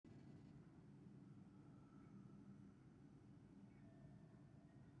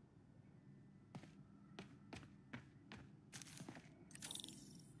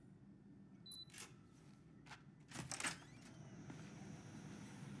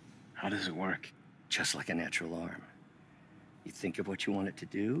How does it work? Just like a natural arm. You think of what you want it to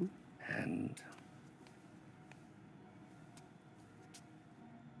do, and...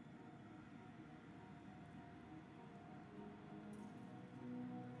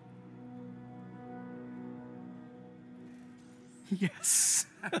 Yes.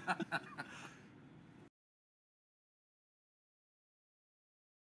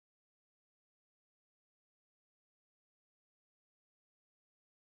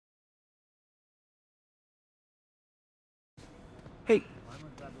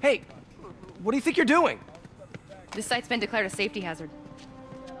 Hey, what do you think you're doing? This site's been declared a safety hazard.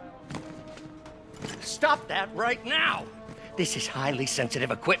 Stop that right now! This is highly sensitive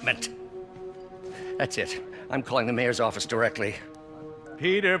equipment. That's it. I'm calling the mayor's office directly.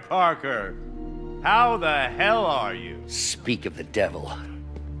 Peter Parker, how the hell are you? Speak of the devil.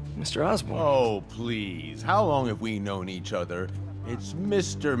 Mr. Osborn. Oh, please. How long have we known each other? It's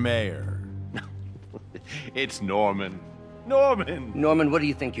Mr. Mayor. It's Norman. Norman! Norman, what do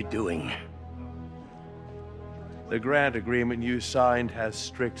you think you're doing? The grant agreement you signed has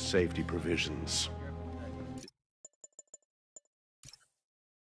strict safety provisions.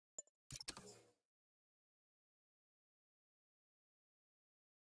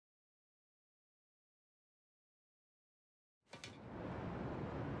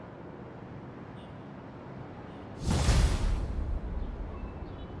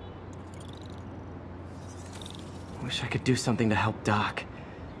 Wish I could do something to help Doc.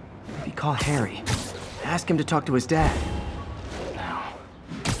 Maybe call Harry. Ask him to talk to his dad. No.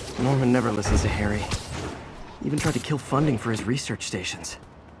 Norman never listens to Harry. Even tried to kill funding for his research stations.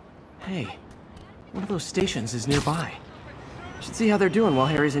 Hey, one of those stations is nearby. Should see how they're doing while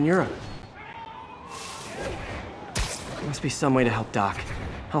Harry's in Europe. There must be some way to help Doc.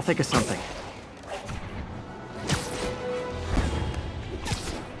 I'll think of something.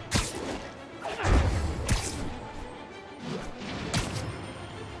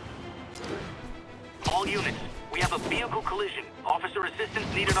 All units, we have a vehicle collision. Officer assistance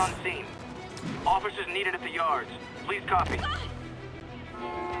needed on scene. Officers needed at the yards. Please copy.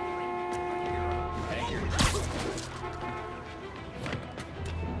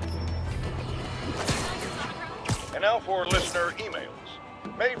 And now for listener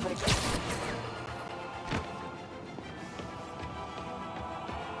emails. Made from...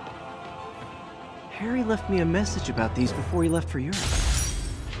 Harry left me a message about these before he left for Europe.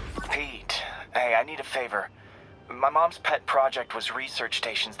 Pete, hey, I need a favor. My mom's pet project was research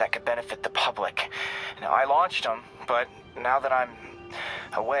stations that could benefit the public. Now, I launched them, but now that I'm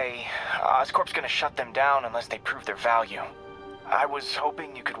away, Oscorp's gonna shut them down unless they prove their value. I was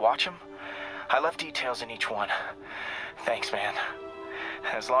hoping you could watch them. I left details in each one. Thanks, man.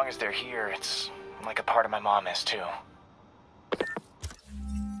 As long as they're here, it's like a part of my mom is, too.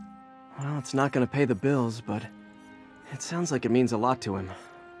 Well, it's not gonna pay the bills, but it sounds like it means a lot to him.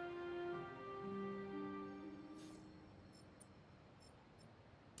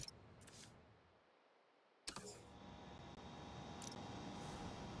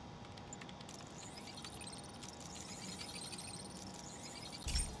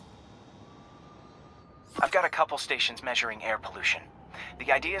 I've got a couple stations measuring air pollution.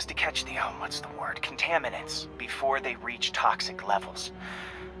 The idea is to catch the, contaminants before they reach toxic levels.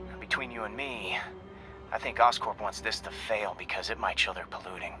 Between you and me, I think Oscorp wants this to fail because it might show they're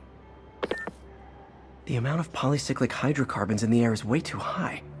polluting. The amount of polycyclic hydrocarbons in the air is way too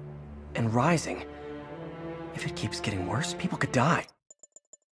high. And rising. If it keeps getting worse, people could die.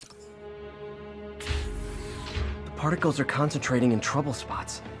 The particles are concentrating in trouble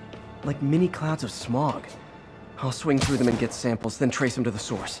spots. Like mini clouds of smog. I'll swing through them and get samples, then trace them to the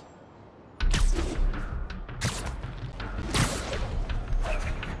source.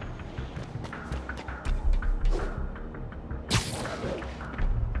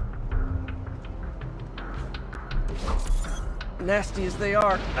 Nasty as they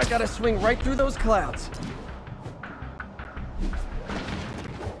are, I gotta swing right through those clouds.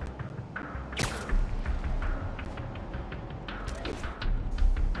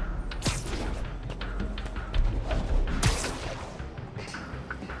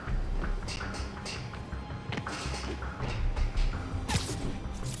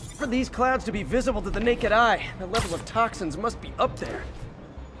 For these clouds to be visible to the naked eye, the level of toxins must be up there.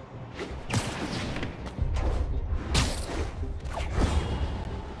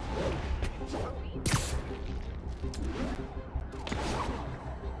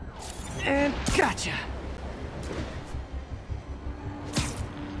 And gotcha!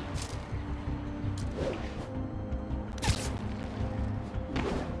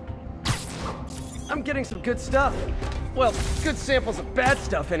 I'm getting some good stuff. Well, good samples of bad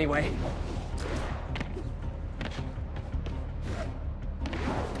stuff anyway.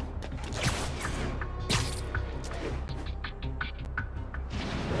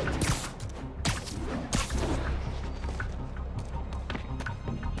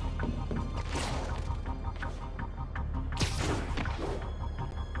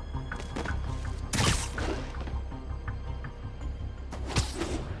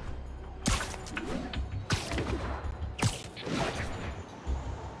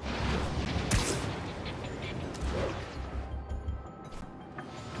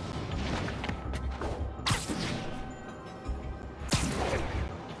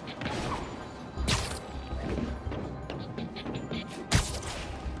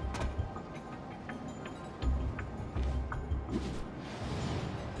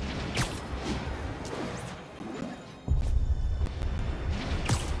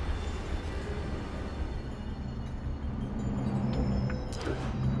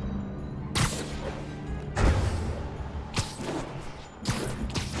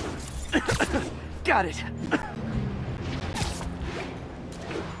 Got it.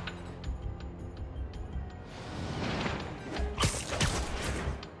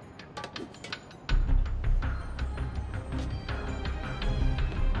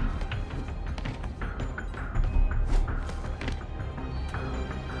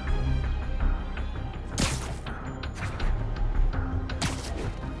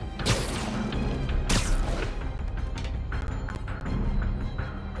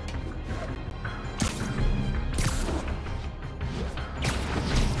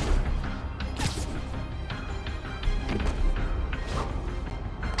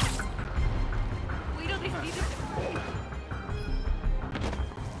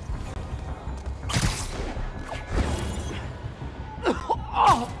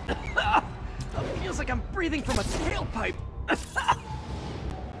 Feels like I'm breathing from a tailpipe.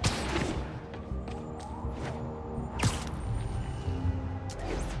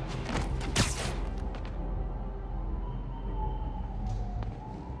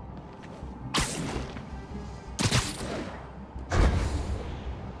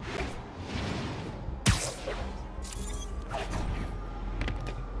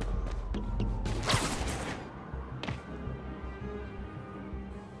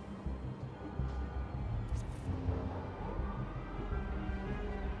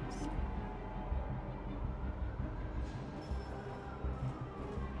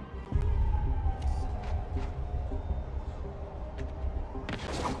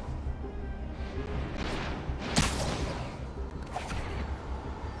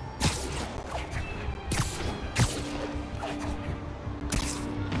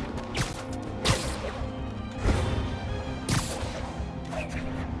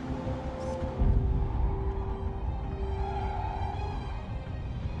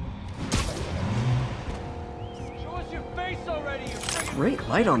 Great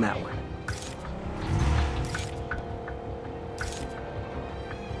light on that one.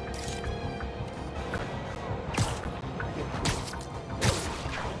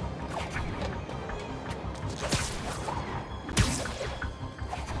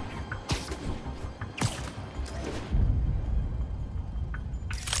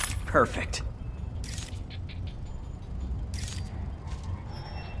 Perfect.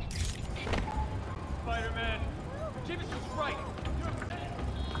 Spider-Man, James was right.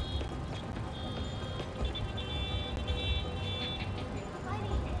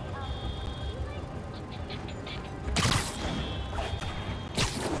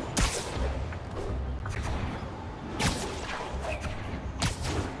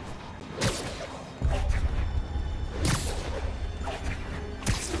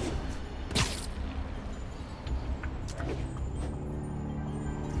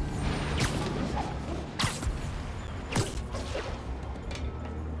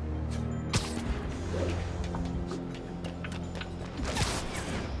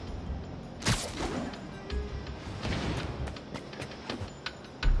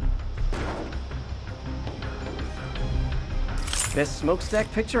 Best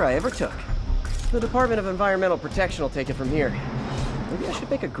smokestack picture I ever took. The Department of Environmental Protection will take it from here. Maybe I should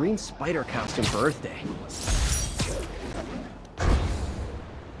make a green spider costume for Earth Day.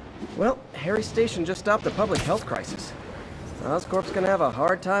 Well, Harry's station just stopped a public health crisis. Oscorp's gonna have a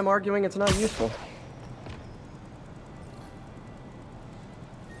hard time arguing it's not useful.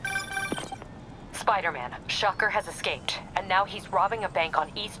 Spider-Man, Shocker has escaped, and now he's robbing a bank on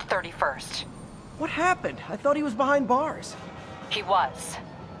East 31st. What happened? I thought he was behind bars. He was,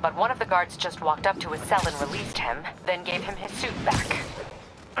 but one of the guards just walked up to his cell and released him, then gave him his suit back.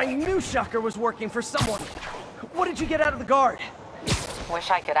 I knew Shocker was working for someone. What did you get out of the guard? Wish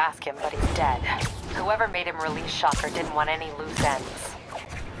I could ask him, but he's dead. Whoever made him release Shocker didn't want any loose ends.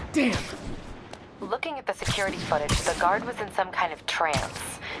 Damn. Looking at the security footage, the guard was in some kind of trance.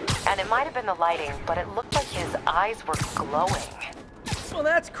 And it might have been the lighting, but it looked like his eyes were glowing. Well,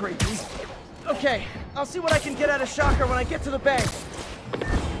 that's creepy. Okay, I'll see what I can get out of Shocker when I get to the bank.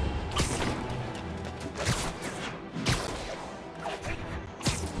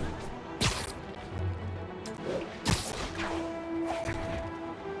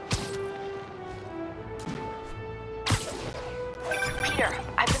 Peter,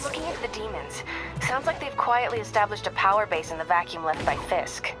 I've been looking into the demons. Sounds like they've quietly established a power base in the vacuum left by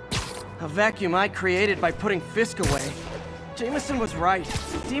Fisk. A vacuum I created by putting Fisk away. Jameson was right.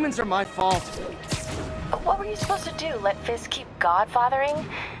 Demons are my fault. What were you supposed to do? Let Fisk keep godfathering?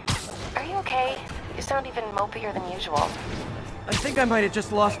 Are you okay? You sound even mopier than usual. I think I might have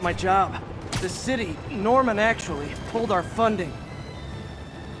just lost my job. The city, Norman actually, pulled our funding.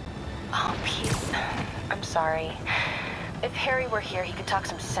 Oh, Pete. I'm sorry. If Harry were here, he could talk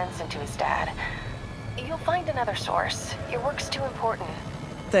some sense into his dad. You'll find another source. Your work's too important.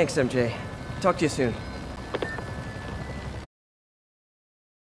 Thanks, MJ. Talk to you soon.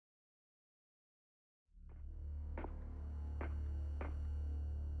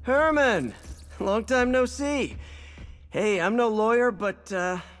 Herman! Long time no see. Hey, I'm no lawyer, but,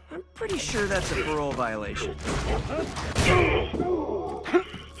 I'm pretty sure that's a parole violation.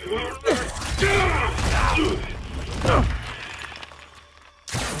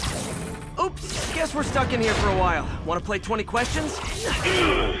 Oops, guess we're stuck in here for a while. Want to play 20 questions?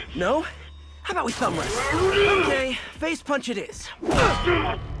 No? How about we thumb wrestle? Okay, face punch it is.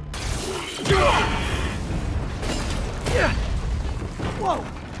 Whoa!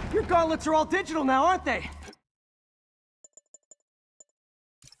 Your gauntlets are all digital now, aren't they?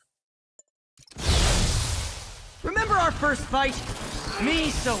 Remember our first fight? Me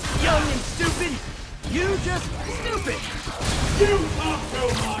so young and stupid, you just stupid. You talk so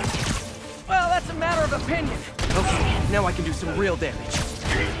much! Well, that's a matter of opinion. Okay, now I can do some real damage.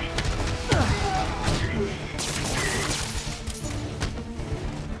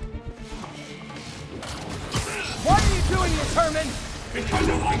 Why are you doing this, Herman? Because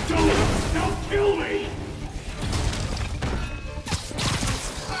if I don't, they'll kill me!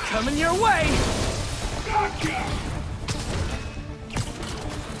 Coming your way! Gotcha!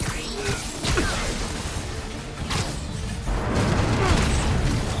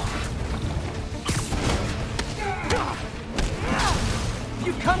 If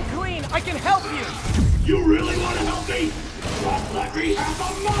you come clean, I can help you! You really want to help me? Just let me have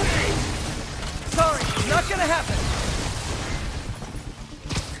the money! Sorry, not gonna happen.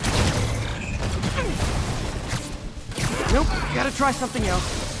 Nope, gotta try something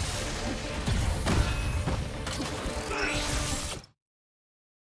else.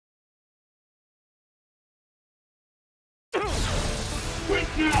 Quit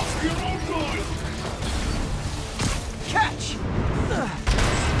now, for your own good! Catch!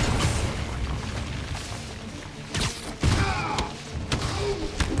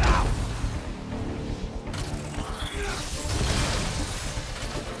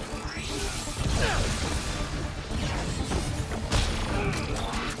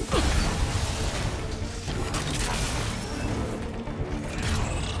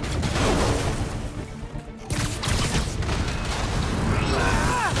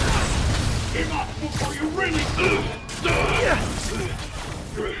 Give up before you really...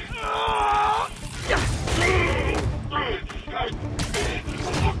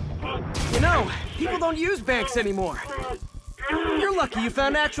 You know, people don't use banks anymore. You're lucky you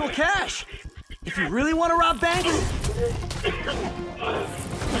found actual cash. If you really want to rob banks,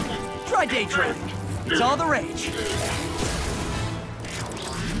 try day trading. It's all the rage.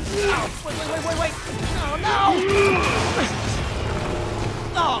 Wait. Oh, no!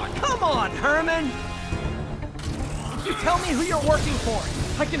 Oh, come on, Herman! You tell me who you're working for.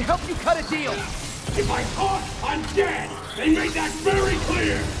 I can help you cut a deal. If I talk, I'm dead! They made that very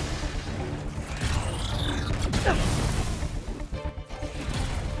clear!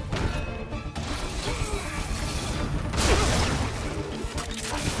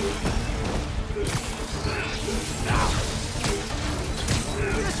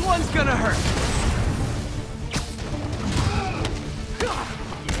 This one's gonna hurt.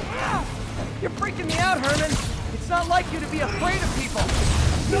 You're freaking me out, Herman. It's not like you to be afraid of people.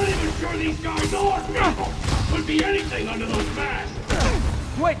 Not even sure these guys are people! Could be anything under those masks!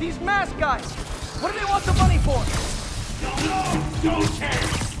 Wait, these masked guys. What do they want the money for? Don't care!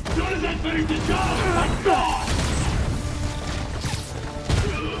 Soon as I finish the job, I'm gone!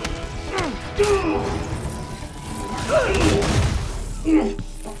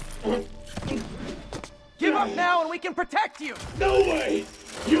 Give up now and we can protect you! No way!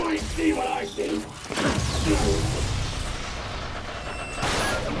 You ain't see what I see!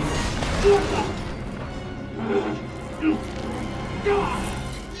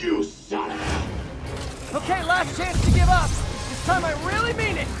 You son of a... Okay, last chance to give up. This time I really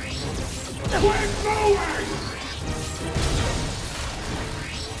mean it. We're going!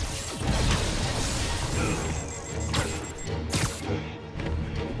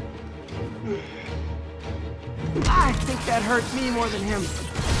 I think that hurts me more than him.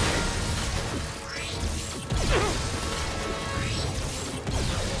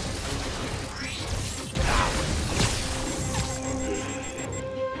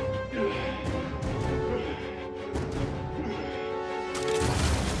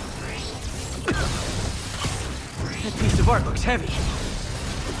 That piece of art looks heavy.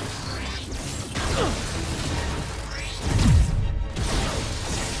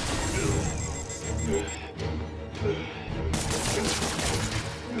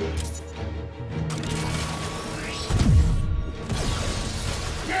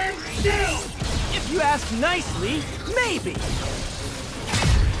 If you ask nicely, maybe.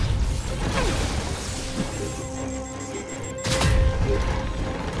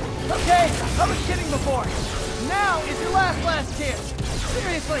 Okay, I was kidding before. Now is your last chance.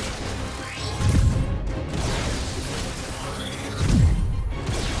 Seriously.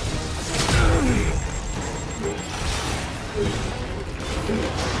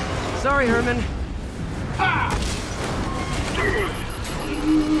 Sorry, Herman.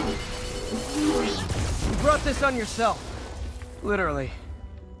 You brought this on yourself. Literally.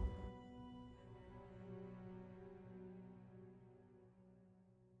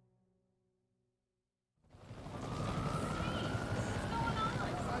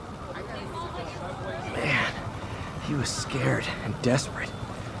 Man, he was scared and desperate.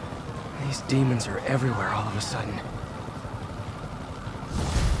 These demons are everywhere all of a sudden.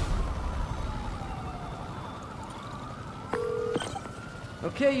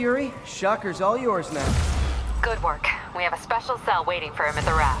 Okay, Yuri. Shocker's all yours now. Good work. We have a special cell waiting for him at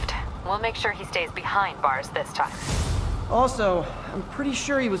the raft. We'll make sure he stays behind bars this time. Also, I'm pretty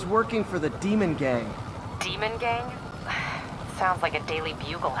sure he was working for the Demon Gang. Demon Gang? Sounds like a Daily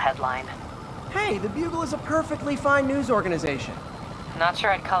Bugle headline. Hey, the Bugle is a perfectly fine news organization. Not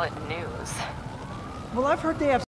sure I'd call it news. Well, I've heard they have